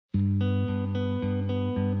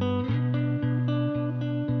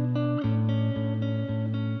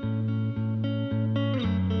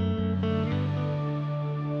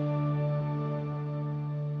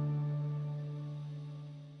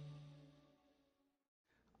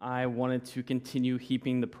I wanted to continue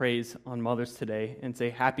heaping the praise on mothers today and say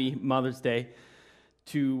Happy Mother's Day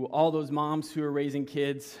to all those moms who are raising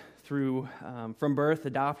kids through from birth,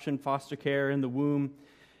 adoption, foster care, in the womb,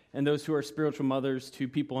 and those who are spiritual mothers to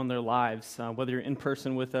people in their lives, whether you're in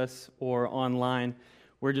person with us or online.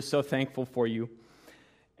 We're just so thankful for you.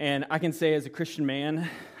 And I can say as a Christian man,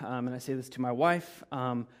 and I say this to my wife,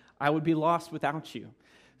 I would be lost without you.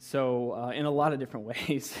 So in a lot of different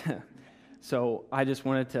ways. So I just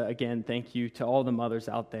wanted to, again, thank you to all the mothers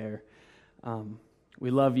out there. We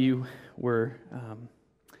love you. We're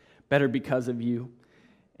better because of you.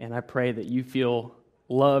 And I pray that you feel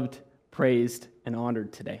loved, praised, and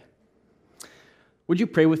honored today. Would you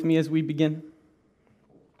pray with me as we begin?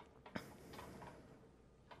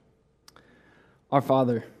 Our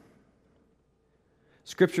Father,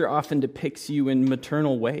 Scripture often depicts you in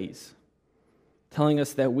maternal ways, telling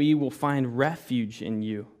us that we will find refuge in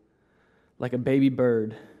you, like a baby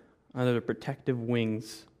bird under the protective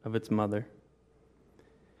wings of its mother.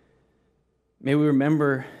 May we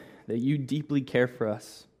remember that you deeply care for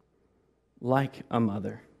us like a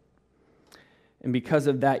mother. And because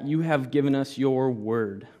of that, you have given us your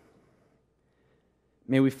word.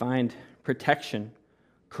 May we find protection,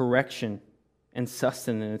 correction, and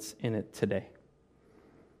sustenance in it today.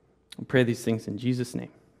 I pray these things in Jesus' name.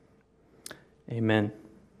 Amen.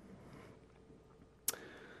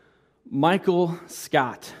 Michael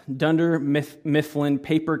Scott, Dunder Mifflin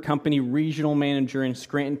Paper Company Regional Manager in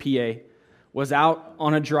Scranton, PA, was out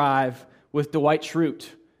on a drive with Dwight Schrute,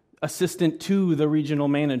 assistant to the regional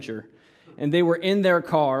manager, and they were in their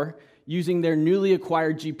car using their newly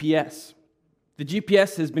acquired GPS. The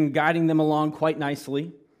GPS has been guiding them along quite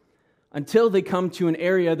nicely until they come to an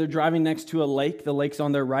area. They're driving next to a lake. The lake's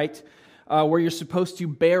on their right, where you're supposed to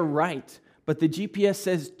bear right, but the GPS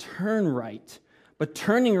says turn right. But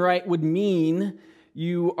turning right would mean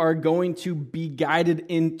you are going to be guided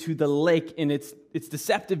into the lake, and it's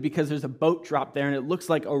deceptive because there's a boat drop there, and it looks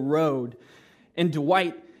like a road. And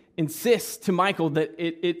Dwight insists to Michael that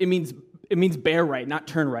it means bear right, not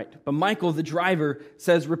turn right. But Michael, the driver,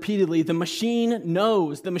 says repeatedly, "The machine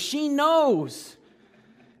knows. The machine knows."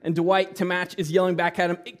 And Dwight, to match, is yelling back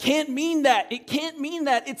at him, "It can't mean that. It can't mean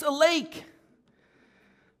that. It's a lake."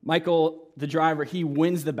 Michael, the driver, he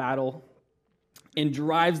wins the battle and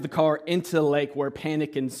drives the car into the lake where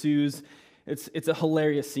panic ensues. It's a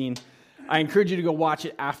hilarious scene. I encourage you to go watch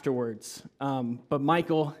it afterwards. But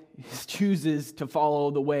Michael chooses to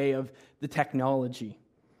follow the way of the technology.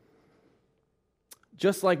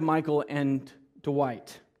 Just like Michael and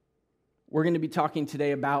Dwight, we're going to be talking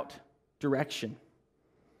today about direction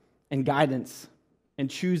and guidance and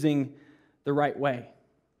choosing the right way.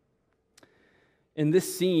 In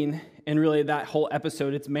this scene, and really that whole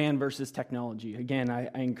episode, it's man versus technology. Again, I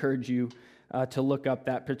encourage you to look up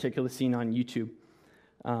that particular scene on YouTube.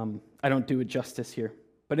 I don't do it justice here.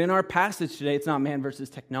 But in our passage today, it's not man versus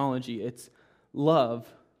technology. It's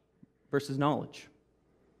love versus knowledge.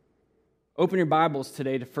 Open your Bibles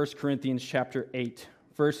today to 1 Corinthians chapter 8.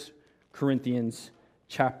 1 Corinthians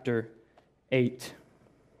chapter 8.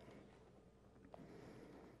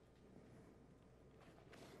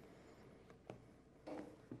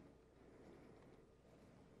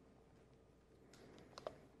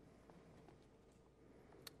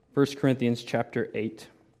 First Corinthians chapter 8.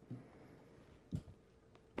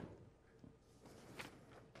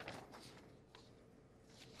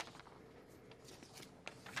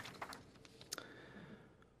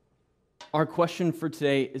 Our question for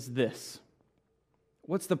today is this: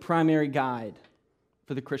 what's the primary guide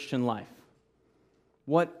for the Christian life?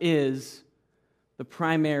 What is the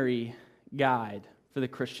primary guide for the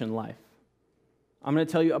Christian life? I'm going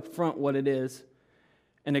to tell you up front what it is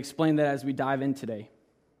and explain that as we dive in today.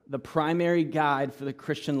 The primary guide for the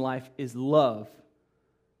Christian life is love,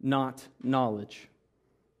 not knowledge.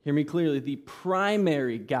 Hear me clearly. The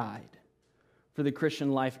primary guide for the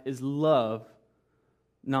Christian life is love,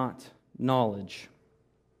 not knowledge.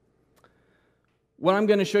 What I'm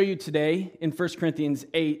going to show you today in 1 Corinthians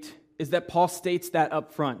 8 is that Paul states that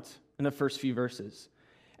up front in the first few verses.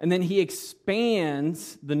 And then he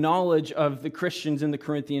expands the knowledge of the Christians in the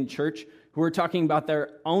Corinthian church who are talking about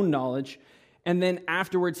their own knowledge. And then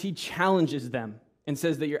afterwards, he challenges them and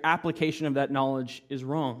says that your application of that knowledge is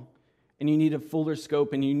wrong. And you need a fuller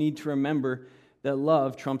scope, and you need to remember that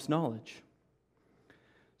love trumps knowledge.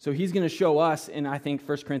 So he's going to show us in, I think,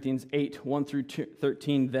 1 Corinthians 8, 1 through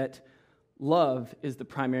 13, that love is the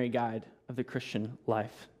primary guide of the Christian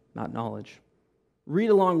life, not knowledge.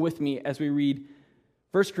 Read along with me as we read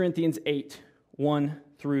 1 Corinthians 8, 1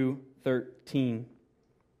 through 13.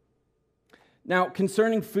 Now,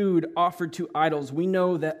 concerning food offered to idols, we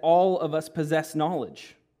know that all of us possess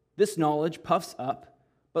knowledge. This knowledge puffs up,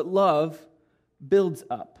 but love builds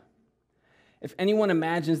up. If anyone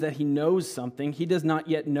imagines that he knows something, he does not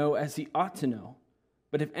yet know as he ought to know.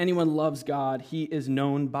 But if anyone loves God, he is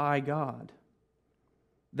known by God.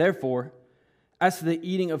 Therefore, as to the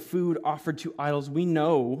eating of food offered to idols, we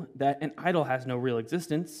know that an idol has no real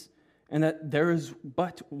existence, and that there is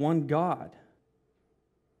but one God.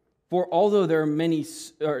 For although there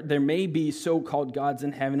may be so-called gods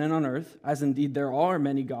in heaven and on earth, as indeed there are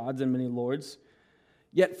many gods and many lords,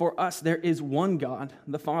 yet for us there is one God,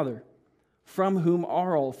 the Father, from whom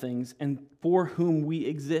are all things and for whom we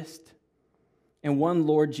exist, and one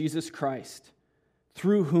Lord Jesus Christ,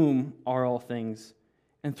 through whom are all things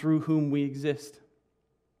and through whom we exist.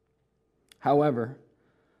 However,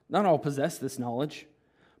 not all possess this knowledge,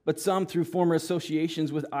 but some, through former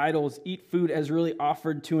associations with idols, eat food as really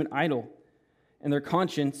offered to an idol, and their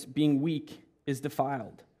conscience, being weak, is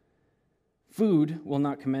defiled. Food will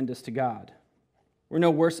not commend us to God. We're no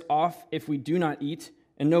worse off if we do not eat,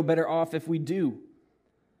 and no better off if we do.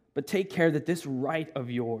 But take care that this right of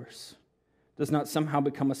yours does not somehow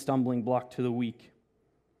become a stumbling block to the weak.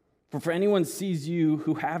 For anyone sees you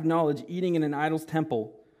who have knowledge eating in an idol's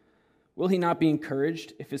temple, will he not be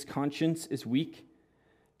encouraged if his conscience is weak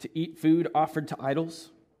to eat food offered to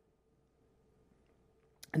idols?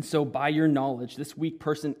 And so by your knowledge, this weak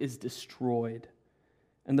person is destroyed,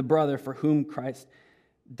 and the brother for whom Christ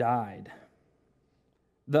died.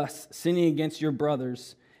 Thus, sinning against your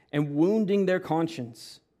brothers and wounding their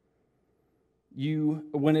conscience,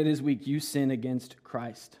 when it is weak, you sin against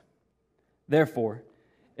Christ. Therefore,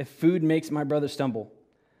 if food makes my brother stumble,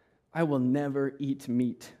 I will never eat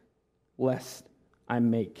meat, lest I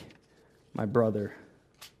make my brother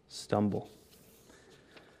stumble.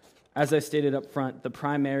 As I stated up front, the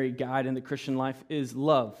primary guide in the Christian life is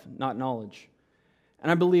love, not knowledge. And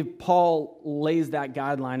I believe Paul lays that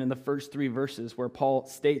guideline in the first 3 verses, where Paul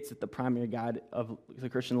states that the primary guide of the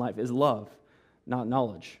Christian life is love, not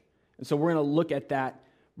knowledge. And so we're going to look at that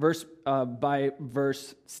verse by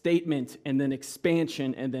verse statement, and then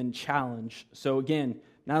expansion, and then challenge. So again,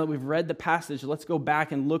 now that we've read the passage, let's go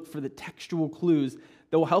back and look for the textual clues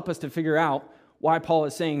that will help us to figure out why Paul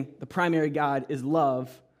is saying the primary guide is love,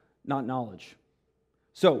 not knowledge.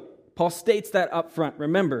 So, Paul states that up front.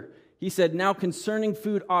 Remember, he said, now concerning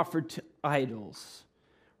food offered to idols.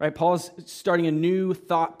 Right? Paul's starting a new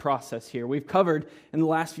thought process here. We've covered in the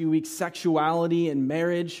last few weeks sexuality and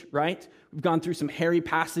marriage, right? We've gone through some hairy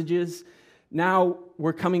passages. Now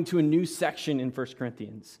we're coming to a new section in 1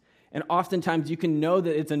 Corinthians. And oftentimes you can know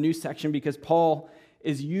that it's a new section because Paul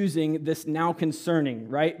is using this now concerning,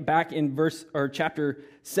 right? Back in chapter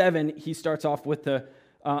 7, he starts off with the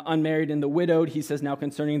unmarried and the widowed. He says now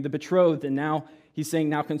concerning the betrothed, and now he's saying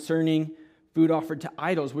now concerning food offered to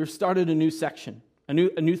idols. We've started a new section, a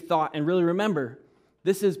new thought. And really remember,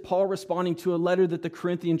 this is Paul responding to a letter that the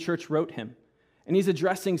Corinthian church wrote him. And he's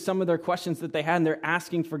addressing some of their questions that they had, and they're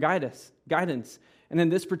asking for guidance. And then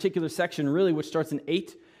this particular section, really, which starts in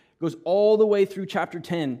 8, goes all the way through chapter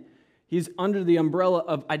 10. He's under the umbrella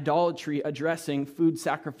of idolatry, addressing food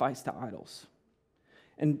sacrificed to idols.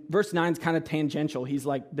 And verse 9 is kind of tangential. He's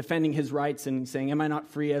like defending his rights and saying, am I not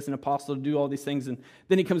free as an apostle to do all these things? And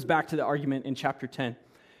then he comes back to the argument in chapter 10.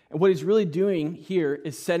 And what he's really doing here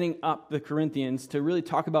is setting up the Corinthians to really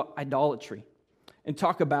talk about idolatry and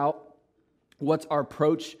talk about what's our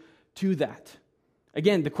approach to that.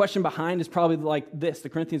 Again, the question behind is probably like this. The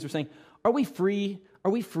Corinthians are saying, are we free?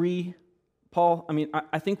 Are we free, Paul? I mean,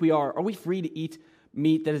 I think we are. Are we free to eat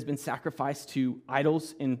meat that has been sacrificed to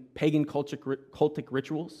idols in pagan cultic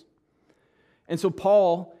rituals? And so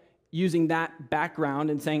Paul, using that background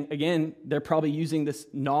and saying, again, they're probably using this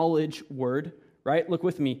knowledge word, right? Look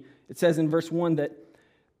with me. It says in verse 1 that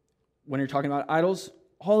when you're talking about idols,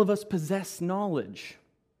 all of us possess knowledge.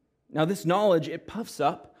 Now this knowledge, it puffs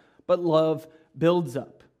up, but love builds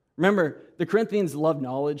up. Remember, the Corinthians loved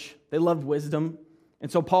knowledge. They loved wisdom. And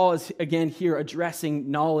so Paul is, again, here addressing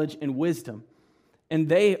knowledge and wisdom. And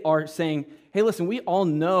they are saying, hey, listen, we all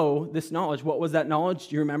know this knowledge. What was that knowledge?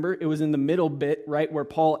 Do you remember? It was in the middle bit, right, where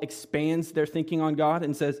Paul expands their thinking on God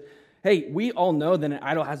and says, hey, we all know that an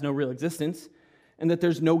idol has no real existence and that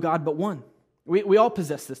there's no God but one. We all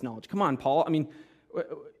possess this knowledge. Come on, Paul. I mean,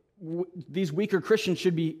 these weaker Christians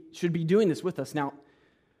should be doing this with us. Now,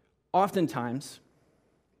 oftentimes,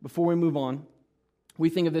 before we move on, we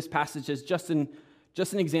think of this passage as just an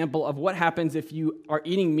example of what happens if you are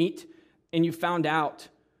eating meat and you found out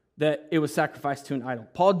that it was sacrificed to an idol.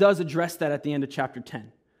 Paul does address that at the end of chapter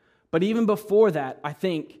 10. But even before that, I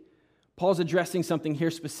think Paul's addressing something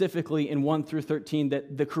here specifically in 1 through 13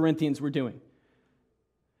 that the Corinthians were doing.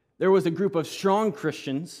 There was a group of strong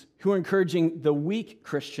Christians who were encouraging the weak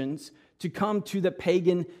Christians to come to the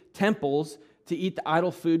pagan temples to eat the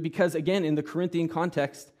idol food because, again, in the Corinthian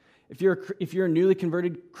context, if you're a newly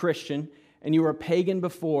converted Christian and you were a pagan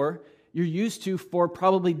before, you're used to, for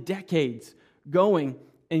probably decades, going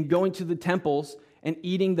to the temples and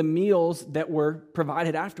eating the meals that were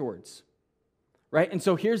provided afterwards. Right? And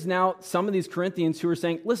so here's now some of these Corinthians who are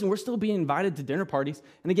saying, listen, we're still being invited to dinner parties.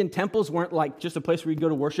 And again, temples weren't like just a place where you'd go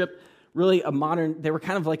to worship. Really they were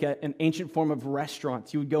kind of like an ancient form of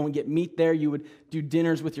restaurants. You would go and get meat there. You would do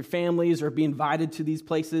dinners with your families or be invited to these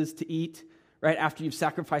places to eat, right, after you've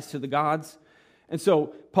sacrificed to the gods. And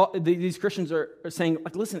so these Christians are saying,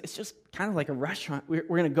 like, listen, it's just kind of like a restaurant. We're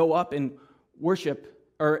going to go up and worship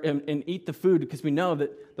and eat the food because we know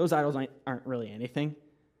that those idols aren't really anything.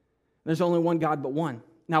 There's only one God but one.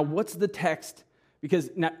 Now, what's the text? Because,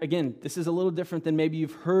 now, again, this is a little different than maybe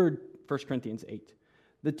you've heard 1 Corinthians 8.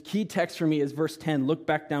 The key text for me is verse 10. Look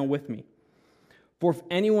back down with me. For if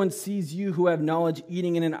anyone sees you who have knowledge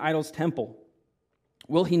eating in an idol's temple,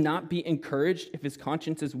 will he not be encouraged if his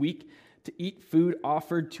conscience is weak to eat food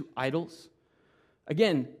offered to idols?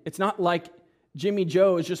 Again, it's not like Jimmy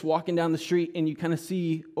Joe is just walking down the street and you kind of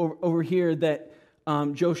see over here that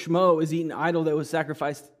Joe Schmo is eating idol that was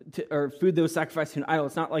sacrificed to, or food that was sacrificed to an idol.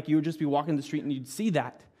 It's not like you would just be walking the street and you'd see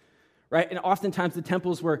that, right? And oftentimes the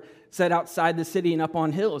temples were set outside the city and up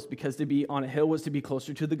on hills because to be on a hill was to be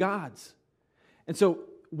closer to the gods. And so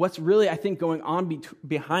what's really, I think, going on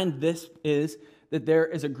behind this is that there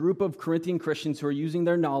is a group of Corinthian Christians who are using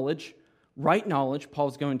their knowledge, right knowledge,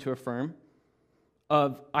 Paul's going to affirm,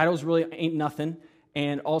 of idols really ain't nothing,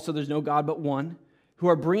 and also there's no God but one, who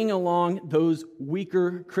are bringing along those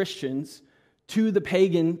weaker Christians to the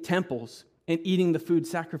pagan temples and eating the food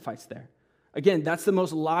sacrificed there. Again, that's the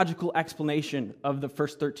most logical explanation of the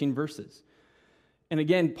first 13 verses. And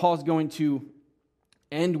again, Paul's going to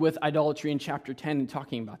end with idolatry in chapter 10 and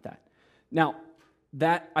talking about that. Now,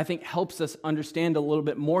 that, I think, helps us understand a little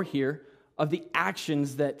bit more here of the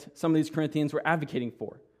actions that some of these Corinthians were advocating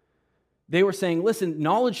for. They were saying, listen,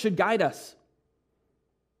 knowledge should guide us.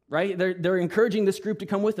 Right? They're encouraging this group to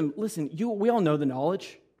come with them. Listen, we all know the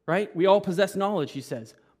knowledge, right? We all possess knowledge, he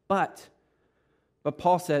says. But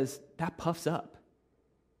Paul says, that puffs up.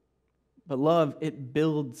 But love, it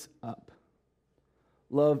builds up.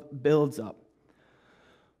 Love builds up.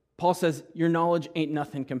 Paul says, your knowledge ain't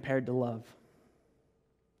nothing compared to love.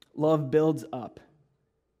 Love builds up.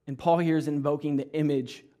 And Paul here is invoking the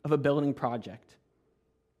image of a building project.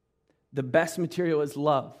 The best material is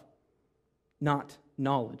love, not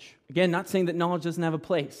knowledge. Again, not saying that knowledge doesn't have a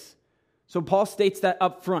place. So Paul states that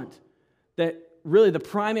up front, that really the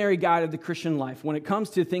primary guide of the Christian life, when it comes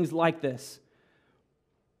to things like this,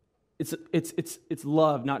 it's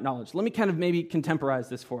love, not knowledge. Let me kind of maybe contemporize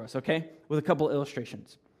this for us, okay, with a couple of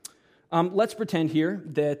illustrations. Let's pretend here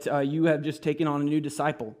that you have just taken on a new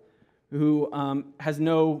disciple who has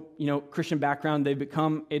no, Christian background. They've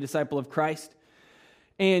become a disciple of Christ,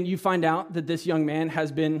 and you find out that this young man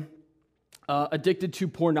has been addicted to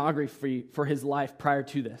pornography for his life prior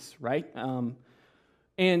to this, right?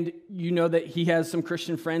 And you know that he has some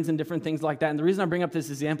Christian friends and different things like that. And the reason I bring up this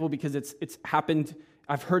example because it's happened,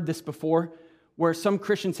 I've heard this before, where some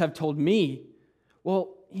Christians have told me,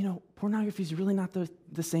 well, pornography is really not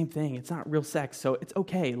the same thing. It's not real sex, so it's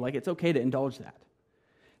okay. Like, it's okay to indulge that.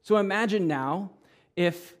 So imagine now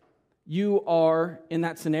if you are in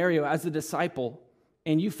that scenario as a disciple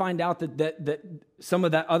and you find out that some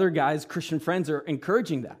of that other guy's Christian friends are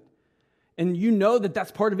encouraging that. And you know that that's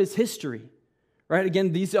part of his history, right?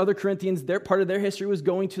 Again, these other Corinthians, their part of their history was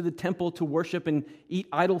going to the temple to worship and eat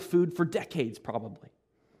idol food for decades, probably.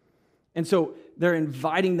 And so they're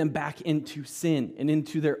inviting them back into sin and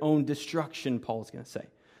into their own destruction, Paul's going to say.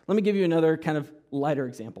 Let me give you another kind of lighter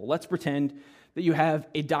example. Let's pretend that you have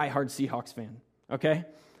a diehard Seahawks fan, okay?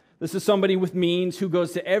 This is somebody with means who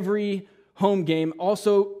goes to every home game.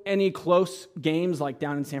 Also, any close games like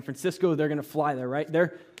down in San Francisco, they're going to fly there, right?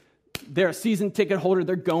 They're a season ticket holder.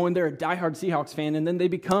 They're a diehard Seahawks fan, and then they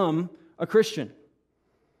become a Christian.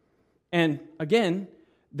 And again,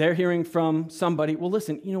 they're hearing from somebody, well,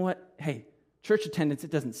 listen, you know what? Hey, church attendance, it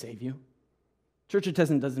doesn't save you. Church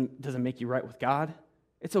attendance doesn't make you right with God.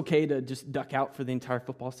 It's okay to just duck out for the entire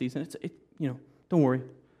football season. Don't worry.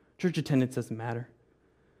 Church attendance doesn't matter.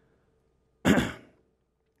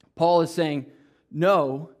 Paul is saying,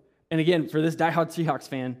 no, and again, for this diehard Seahawks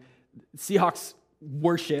fan, Seahawks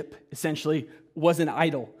worship, essentially, was an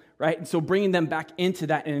idol, right? And so bringing them back into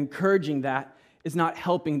that and encouraging that is not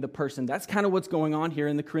helping the person. That's kind of what's going on here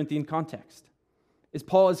in the Corinthian context. Is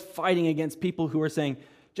Paul is fighting against people who are saying,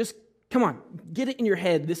 just come on, get it in your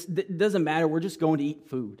head. This doesn't matter. We're just going to eat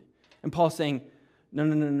food. And Paul's saying,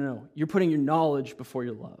 no. You're putting your knowledge before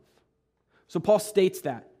your love. So Paul states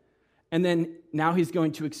that. And then now he's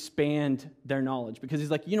going to expand their knowledge because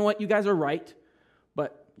he's like, you know what? You guys are right,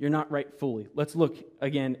 but you're not right fully. Let's look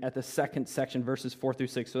again at the second section, verses 4 through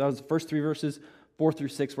 6. So that was the first 3 verses, 4 through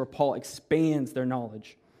 6, where Paul expands their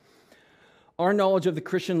knowledge. Our knowledge of the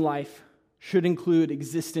Christian life should include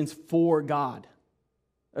existence for God.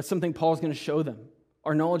 That's something Paul's going to show them.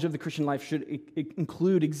 Our knowledge of the Christian life should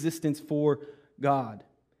include existence for God.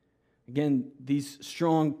 Again, these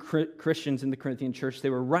strong Christians in the Corinthian church, they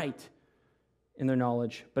were right in their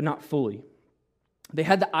knowledge, but not fully. They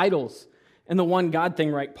had the idols and the one God thing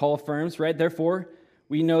right, Paul affirms, right? Therefore,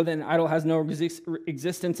 we know that an idol has no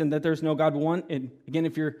existence and that there's no God but one. And again,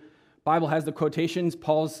 if your Bible has the quotations,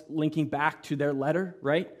 Paul's linking back to their letter,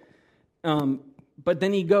 right? But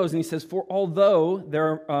then he goes and he says, for although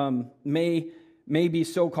there may be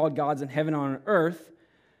so-called gods in heaven and on earth,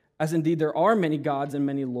 as indeed there are many gods and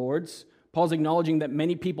many lords, Paul's acknowledging that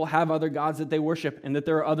many people have other gods that they worship and that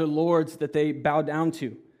there are other lords that they bow down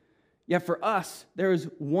to. Yet for us, there is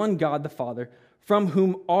one God, the Father, from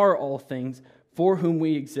whom are all things, for whom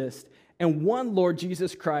we exist, and one Lord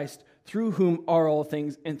Jesus Christ, through whom are all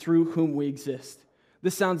things and through whom we exist.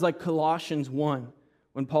 This sounds like Colossians 1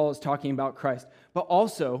 when Paul is talking about Christ. But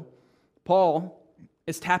also, Paul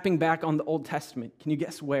is tapping back on the Old Testament. Can you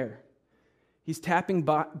guess where? He's tapping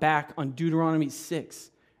back on Deuteronomy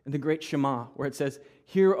 6 and the great Shema, where it says,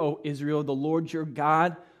 hear, O Israel, the Lord your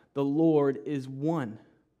God, the Lord is one.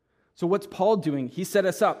 So what's Paul doing? He set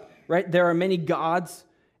us up, right? There are many gods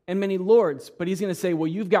and many lords, but he's going to say, well,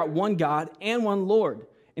 you've got one God and one Lord.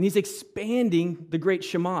 And he's expanding the great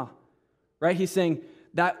Shema, right? He's saying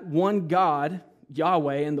that one God,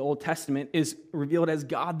 Yahweh in the Old Testament, is revealed as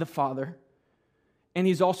God the Father. And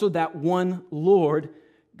he's also that one Lord,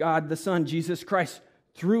 God the Son, Jesus Christ,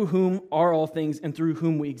 through whom are all things and through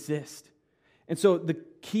whom we exist. And so the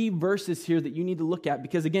key verses here that you need to look at,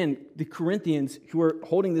 because again, the Corinthians who are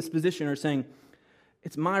holding this position are saying,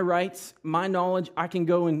 it's my rights, my knowledge, I can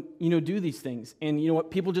go and, do these things. And you know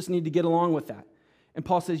what? People just need to get along with that. And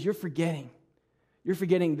Paul says, you're forgetting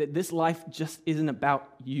that this life just isn't about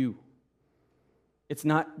you. It's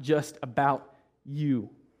not just about you.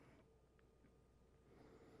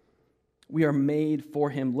 We are made for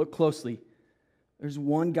him. Look closely. There's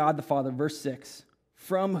one God the Father, verse 6,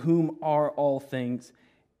 from whom are all things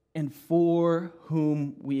and for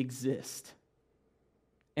whom we exist.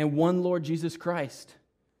 And one Lord Jesus Christ,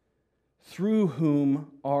 through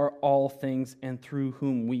whom are all things and through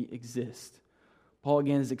whom we exist. Paul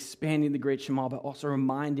again is expanding the great Shema, but also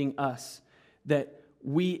reminding us that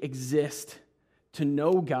we exist to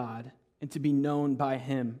know God and to be known by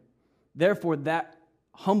him. Therefore, that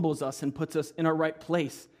humbles us and puts us in our right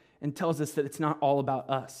place and tells us that it's not all about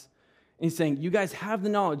us. And he's saying, you guys have the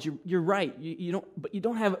knowledge, you're right, but you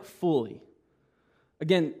don't have it fully.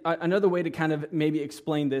 Again, another way to kind of maybe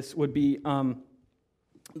explain this would be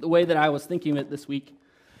the way that I was thinking of it this week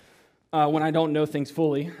when I don't know things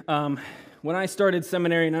fully. When I started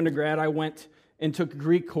seminary in undergrad, I went and took a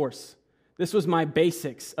Greek course. This was my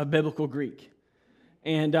basics of biblical Greek.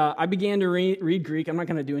 And I began to read Greek. I'm not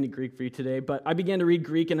going to do any Greek for you today, but I began to read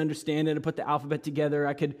Greek and understand it and put the alphabet together.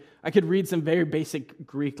 I could read some very basic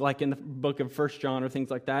Greek, like in the book of 1 John or things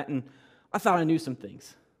like that, and I thought I knew some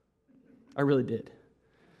things. I really did.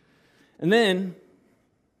 And then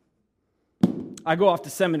I go off to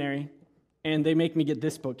seminary, and they make me get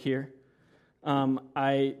this book here.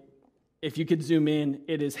 If you could zoom in,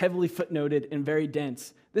 it is heavily footnoted and very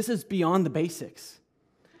dense. This is beyond the basics.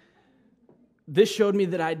 This showed me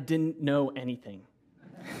that I didn't know anything.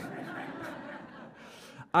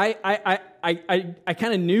 I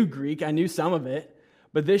kind of knew Greek. I knew some of it.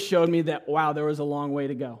 But this showed me that, wow, there was a long way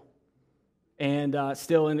to go. And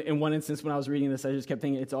still, in one instance when I was reading this, I just kept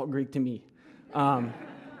thinking, it's all Greek to me.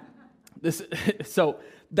 So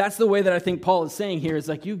that's the way that I think Paul is saying here, is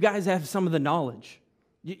like, you guys have some of the knowledge.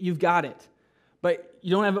 You've got it. But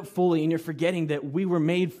you don't have it fully, and you're forgetting that we were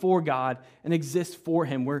made for God and exist for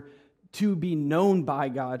him. We're to be known by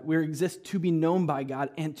God. We exist to be known by God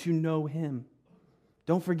and to know him.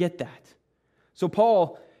 Don't forget that. So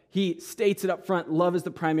Paul, he states it up front, love is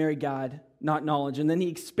the primary God, not knowledge. And then he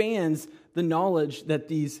expands the knowledge that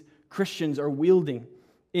these Christians are wielding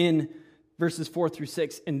in verses 4 through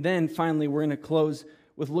 6. And then finally, we're going to close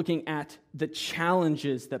with looking at the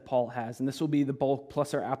challenges that Paul has. And this will be the bulk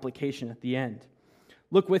plus our application at the end.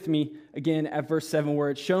 Look with me again at verse 7, where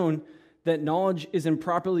it's shown that knowledge is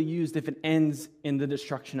improperly used if it ends in the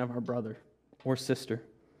destruction of our brother or sister.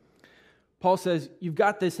 Paul says, you've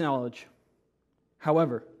got this knowledge.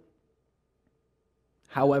 However,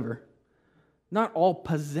 not all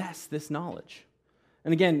possess this knowledge.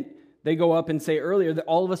 And again, they go up and say earlier that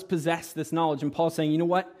all of us possess this knowledge. And Paul's saying, you know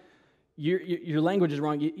what? Your language is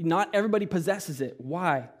wrong. Not everybody possesses it.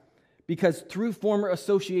 Why? Because through former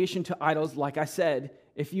association to idols, like I said,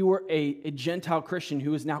 if you were a Gentile Christian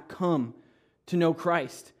who has now come to know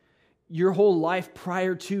Christ, your whole life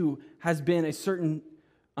prior to has been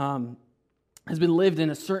lived in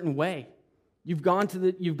a certain way. You've gone to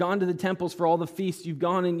the temples for all the feasts. You've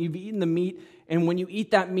gone and you've eaten the meat, and when you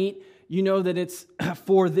eat that meat, you know that it's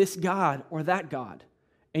for this God or that God,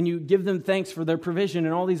 and you give them thanks for their provision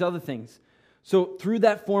and all these other things. So through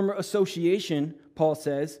that former association, Paul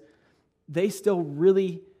says, they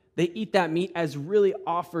eat that meat as really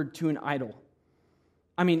offered to an idol.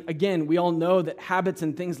 I mean, again, we all know that habits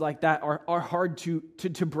and things like that are hard to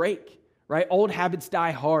break, right? Old habits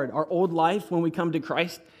die hard. Our old life, when we come to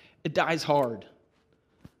Christ, it dies hard.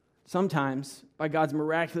 Sometimes, by God's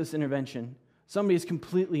miraculous intervention, somebody is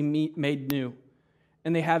completely made new,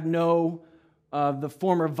 and they have no of the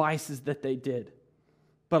former vices that they did.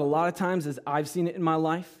 But a lot of times, as I've seen it in my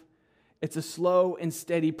life, it's a slow and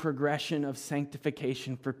steady progression of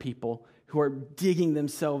sanctification for people who are digging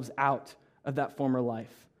themselves out of that former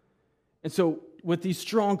life. And so with these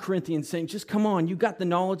strong Corinthians saying, just come on, you got the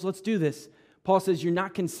knowledge, let's do this. Paul says you're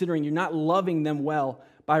not loving them well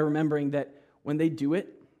by remembering that when they do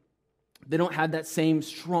it, they don't have that same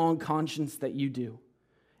strong conscience that you do.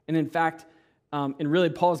 And in fact, and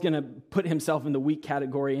really Paul's going to put himself in the weak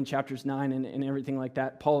category in chapters 9 and everything like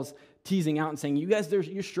that. Paul's teasing out and saying, you guys,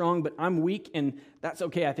 you're strong, but I'm weak, and that's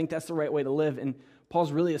okay. I think that's the right way to live. And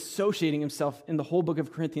Paul's really associating himself in the whole book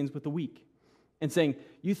of Corinthians with the weak and saying,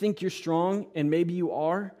 you think you're strong, and maybe you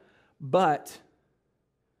are, but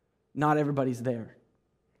not everybody's there.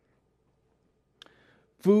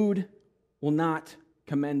 Food will not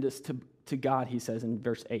commend us to God, he says in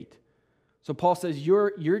verse 8. So Paul says,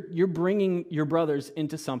 you're bringing your brothers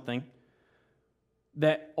into something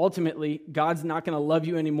that ultimately God's not going to love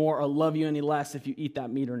you anymore or love you any less if you eat that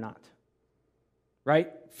meat or not. Right?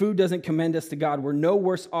 Food doesn't commend us to God. We're no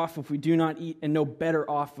worse off if we do not eat and no better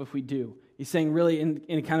off if we do. He's saying really in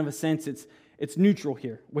a kind of a sense it's neutral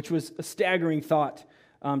here, which was a staggering thought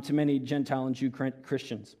to many Gentile and Jew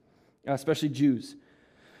Christians, especially Jews.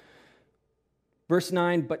 Verse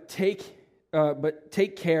 9, but take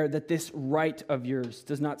care that this right of yours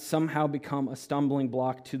does not somehow become a stumbling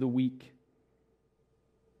block to the weak.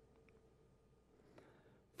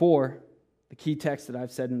 For, the key text that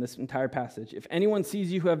I've said in this entire passage, if anyone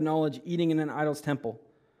sees you who have knowledge eating in an idol's temple,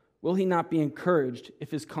 will he not be encouraged if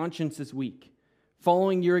his conscience is weak,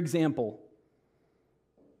 following your example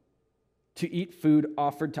to eat food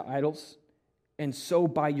offered to idols? And so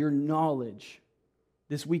by your knowledge,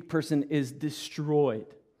 this weak person is destroyed.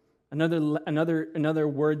 Another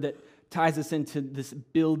word that ties us into this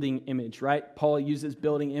building image, right? Paul uses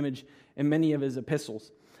building image in many of his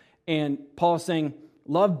epistles. And Paul is saying,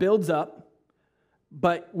 love builds up,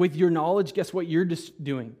 but with your knowledge, guess what you're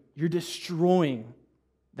doing? You're destroying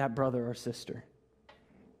that brother or sister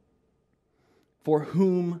for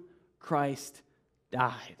whom Christ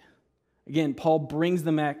died. Again, Paul brings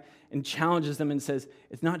them back and challenges them and says,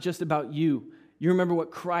 it's not just about you. You remember what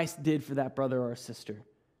Christ did for that brother or sister.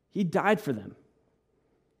 He died for them.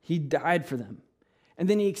 He died for them. And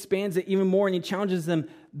then he expands it even more and he challenges them,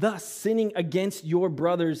 thus sinning against your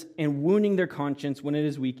brothers and wounding their conscience when it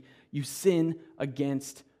is weak, you sin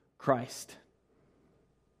against Christ.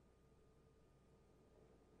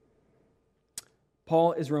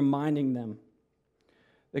 Paul is reminding them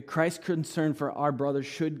that Christ's concern for our brothers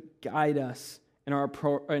should guide us in our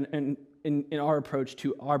approach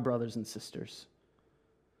to our brothers and sisters.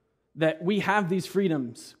 That we have these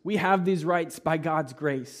freedoms, we have these rights by God's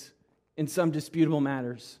grace in some disputable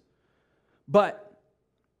matters. But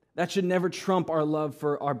that should never trump our love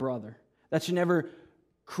for our brother. That should never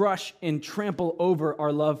crush and trample over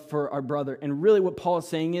our love for our brother. And really what Paul is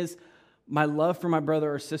saying is, my love for my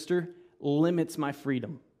brother or sister limits my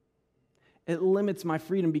freedom. It limits my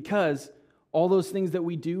freedom because all those things that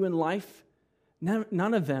we do in life,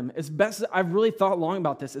 none of them, as best as I've really thought long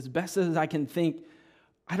about this, as best as I can think,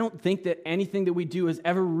 I don't think that anything that we do is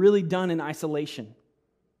ever really done in isolation.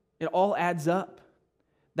 It all adds up.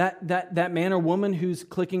 That man or woman who's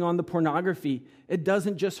clicking on the pornography, it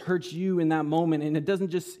doesn't just hurt you in that moment, and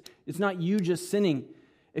it's not you just sinning.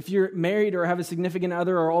 If you're married or have a significant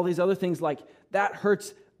other or all these other things, like that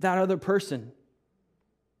hurts that other person.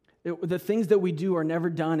 The things that we do are never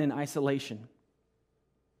done in isolation.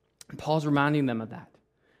 And Paul's reminding them of that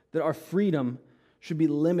our freedom should be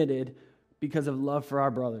limited because of love for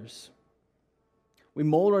our brothers. We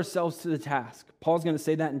mold ourselves to the task. Paul's going to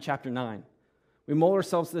say that in chapter 9. We mold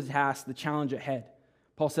ourselves to the task, the challenge ahead.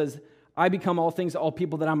 Paul says, I become all things to all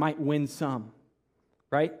people that I might win some,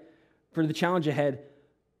 right? For the challenge ahead.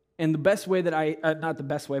 And the best way that not the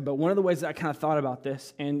best way, but one of the ways that I kind of thought about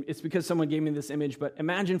this, and it's because someone gave me this image, but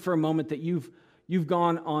imagine for a moment that you've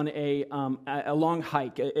gone on a long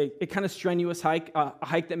hike, a kind of strenuous hike, a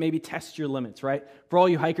hike that maybe tests your limits, right? For all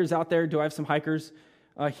you hikers out there, do I have some hikers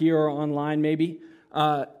here or online maybe?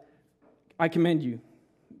 I commend you.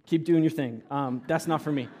 Keep doing your thing. That's not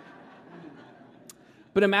for me.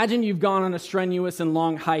 But imagine you've gone on a strenuous and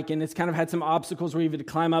long hike, and it's kind of had some obstacles where you've had to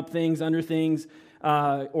climb up things, under things,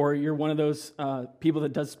 or you're one of those people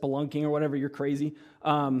that does spelunking or whatever. You're crazy.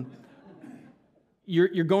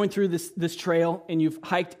 You're going through this trail, and you've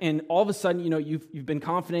hiked, and all of a sudden, you've been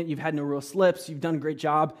confident. You've had no real slips. You've done a great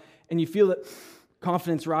job, and you feel that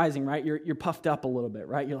confidence rising. Right? You're puffed up a little bit.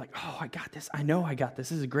 Right? You're like, oh, I got this. I know I got this.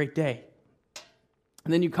 This is a great day.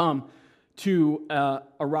 And then you come to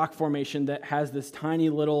a rock formation that has this tiny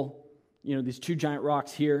little, these two giant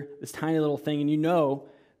rocks here, this tiny little thing, and you know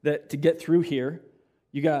that to get through here,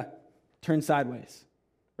 you got to turn sideways,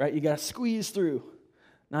 right? You got to squeeze through.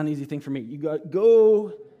 Not an easy thing for me. You got to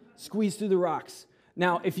go squeeze through the rocks.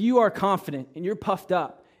 Now, if you are confident and you're puffed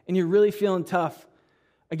up and you're really feeling tough,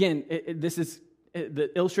 again,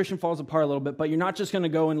 the illustration falls apart a little bit, but you're not just going to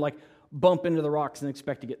go and like bump into the rocks and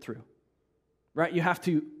expect to get through, right? You have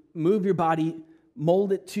to move your body,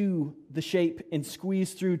 mold it to the shape, and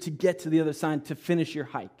squeeze through to get to the other side to finish your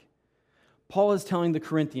hike. Paul is telling the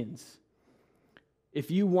Corinthians,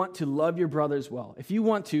 if you want to love your brothers well, if you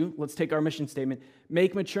want to, let's take our mission statement,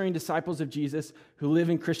 make maturing disciples of Jesus who live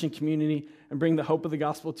in Christian community and bring the hope of the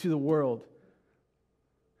gospel to the world,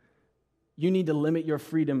 you need to limit your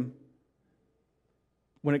freedom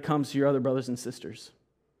when it comes to your other brothers and sisters.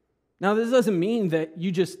 Now, this doesn't mean that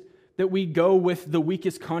that we go with the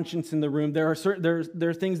weakest conscience in the room. There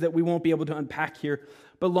are things that we won't be able to unpack here.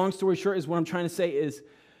 But long story short is what I'm trying to say is,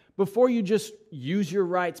 before you just use your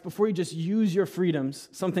rights, before you just use your freedoms,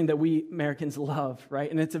 something that we Americans love, right?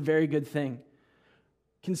 And it's a very good thing.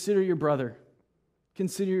 Consider your brother.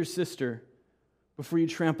 Consider your sister before you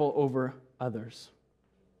trample over others.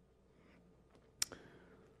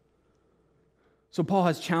 So Paul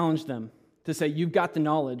has challenged them to say, you've got the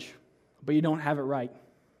knowledge, but you don't have it right.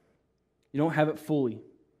 You don't have it fully.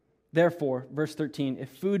 Therefore, verse 13, if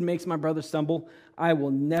food makes my brother stumble, I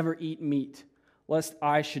will never eat meat, lest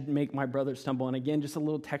I should make my brother stumble. And again, just a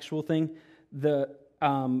little textual thing. Back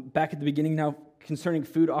at the beginning now, concerning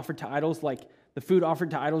food offered to idols, like the food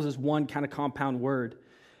offered to idols is one kind of compound word.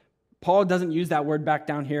 Paul doesn't use that word back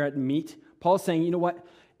down here at meat. Paul's saying, you know what?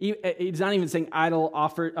 He's not even saying meat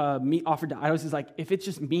offered to idols. He's like, if it's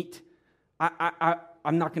just meat,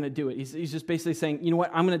 I'm not going to do it. He's just basically saying, you know what?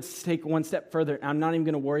 I'm going to take one step further. And I'm not even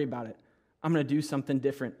going to worry about it. I'm going to do something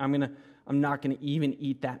different. I'm not going to even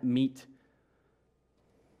eat that meat,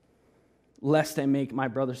 lest I make my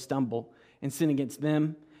brother stumble and sin against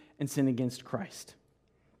them and sin against Christ.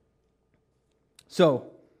 So,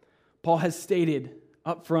 Paul has stated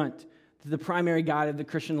up front that the primary guide of the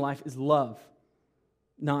Christian life is love,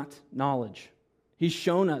 not knowledge. He's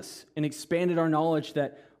shown us and expanded our knowledge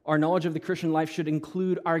that our knowledge of the Christian life should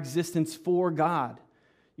include our existence for God.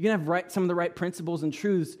 You can have some of the right principles and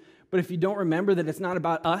truths, but if you don't remember that it's not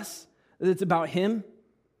about us, that it's about Him,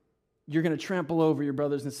 you're going to trample over your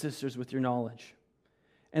brothers and sisters with your knowledge.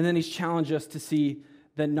 And then he's challenged us to see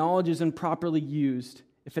that knowledge is improperly used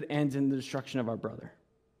if it ends in the destruction of our brother.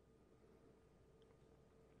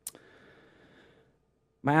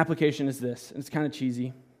 My application is this, and it's kind of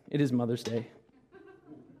cheesy. It is Mother's Day.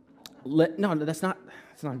 No, that's not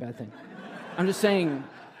a bad thing. I'm just saying,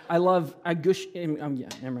 never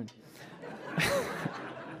mind.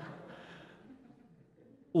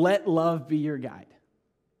 Let love be your guide.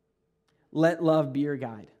 Let love be your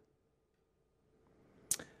guide.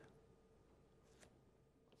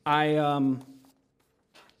 I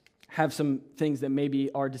have some things that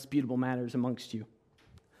maybe are disputable matters amongst you.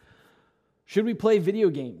 Should we play video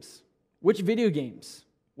games? Which video games?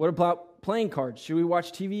 What about playing cards? Should we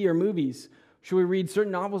watch TV or movies? Should we read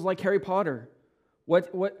certain novels like Harry Potter?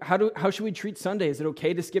 How should we treat Sunday? Is it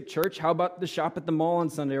okay to skip church? How about the shop at the mall on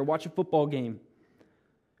Sunday or watch a football game?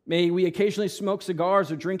 May we occasionally smoke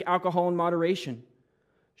cigars or drink alcohol in moderation?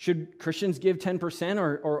 Should Christians give 10%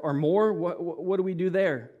 or more? What do we do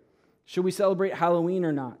there? Should we celebrate Halloween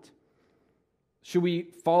or not? Should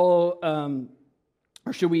we follow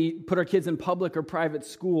Or should we put our kids in public or private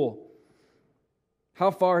school?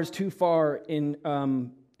 How far is too far in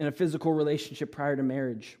a physical relationship prior to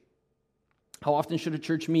marriage? How often should a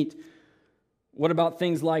church meet? What about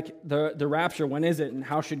things like the rapture? When is it? And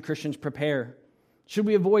how should Christians prepare? Should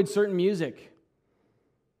we avoid certain music?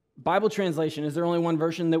 Bible translation, is there only one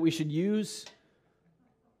version that we should use?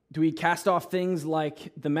 Do we cast off things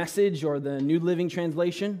like the Message or the New Living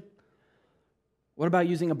Translation? What about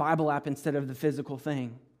using a Bible app instead of the physical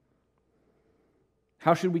thing?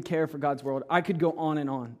 How should we care for God's world? I could go on and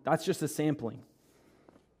on. That's just a sampling.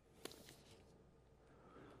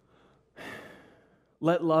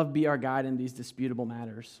 Let love be our guide in these disputable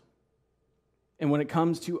matters. And when it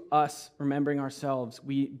comes to us remembering ourselves,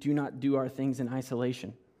 we do not do our things in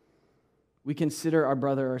isolation. We consider our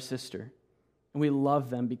brother or sister, and we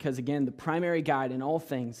love them because, again, the primary guide in all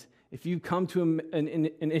things, if you come to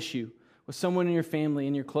an issue with someone in your family,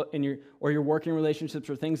 or your working relationships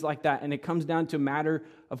or things like that, and it comes down to a matter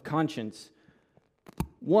of conscience,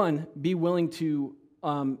 one, be willing to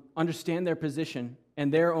understand their position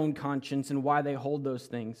and their own conscience and why they hold those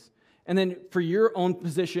things. And then for your own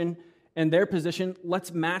position and their position,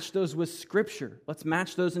 let's match those with Scripture. Let's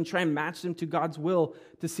match those and try and match them to God's will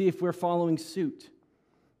to see if we're following suit.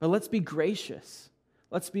 But let's be gracious.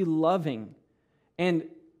 Let's be loving. And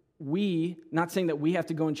not saying that we have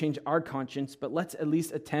to go and change our conscience, but let's at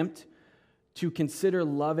least attempt to consider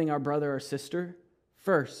loving our brother or sister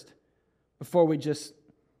first before we just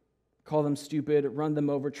call them stupid, run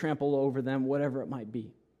them over, trample over them, whatever it might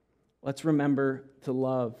be. Let's remember to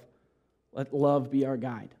love. Let love be our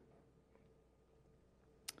guide.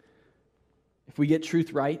 If we get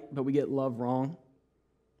truth right, but we get love wrong,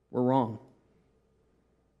 we're wrong.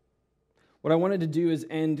 What I wanted to do is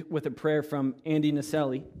end with a prayer from Andy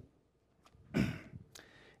Naselli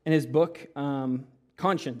in his book,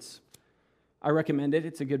 Conscience. I recommend it.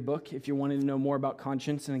 It's a good book if you're wanting to know more about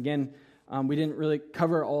conscience. And again, we didn't really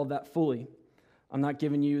cover all of that fully. I'm not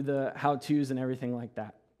giving you the how-tos and everything like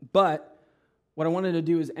that. But what I wanted to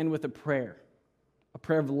do is end with a prayer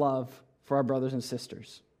of love for our brothers and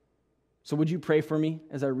sisters. So would you pray for me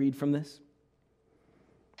as I read from this?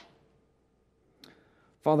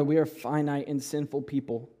 Father, we are finite and sinful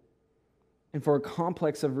people. And for a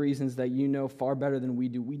complex of reasons that you know far better than we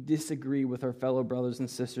do, we disagree with our fellow brothers and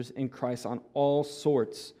sisters in Christ on all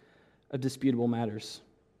sorts of disputable matters.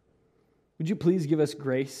 Would you please give us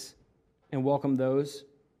grace and welcome those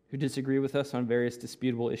who disagree with us on various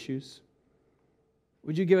disputable issues?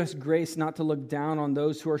 Would you give us grace not to look down on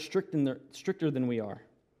those who are stricter than we are?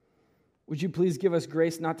 Would you please give us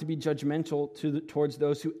grace not to be judgmental towards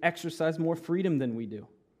those who exercise more freedom than we do?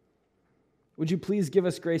 Would you please give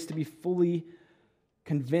us grace to be fully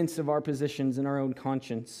convinced of our positions in our own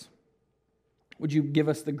conscience? Would you give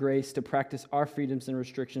us the grace to practice our freedoms and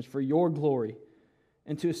restrictions for your glory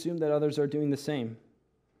and to assume that others are doing the same?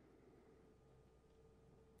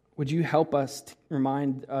 Would you help us to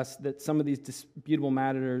remind us that some of these disputable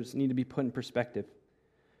matters need to be put in perspective,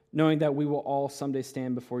 knowing that we will all someday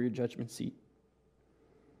stand before your judgment seat?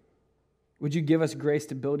 Would you give us grace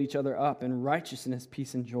to build each other up in righteousness,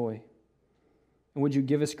 peace, and joy? And would you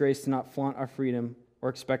give us grace to not flaunt our freedom or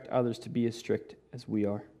expect others to be as strict as we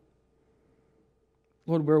are?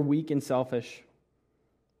 Lord, we're weak and selfish.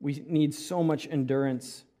 We need so much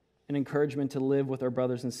endurance and encouragement to live with our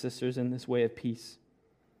brothers and sisters in this way of peace.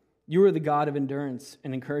 You are the God of endurance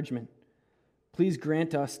and encouragement. Please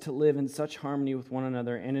grant us to live in such harmony with one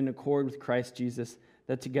another and in accord with Christ Jesus,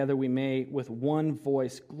 that together we may, with one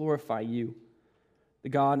voice, glorify you, the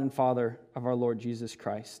God and Father of our Lord Jesus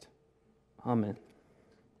Christ. Amen.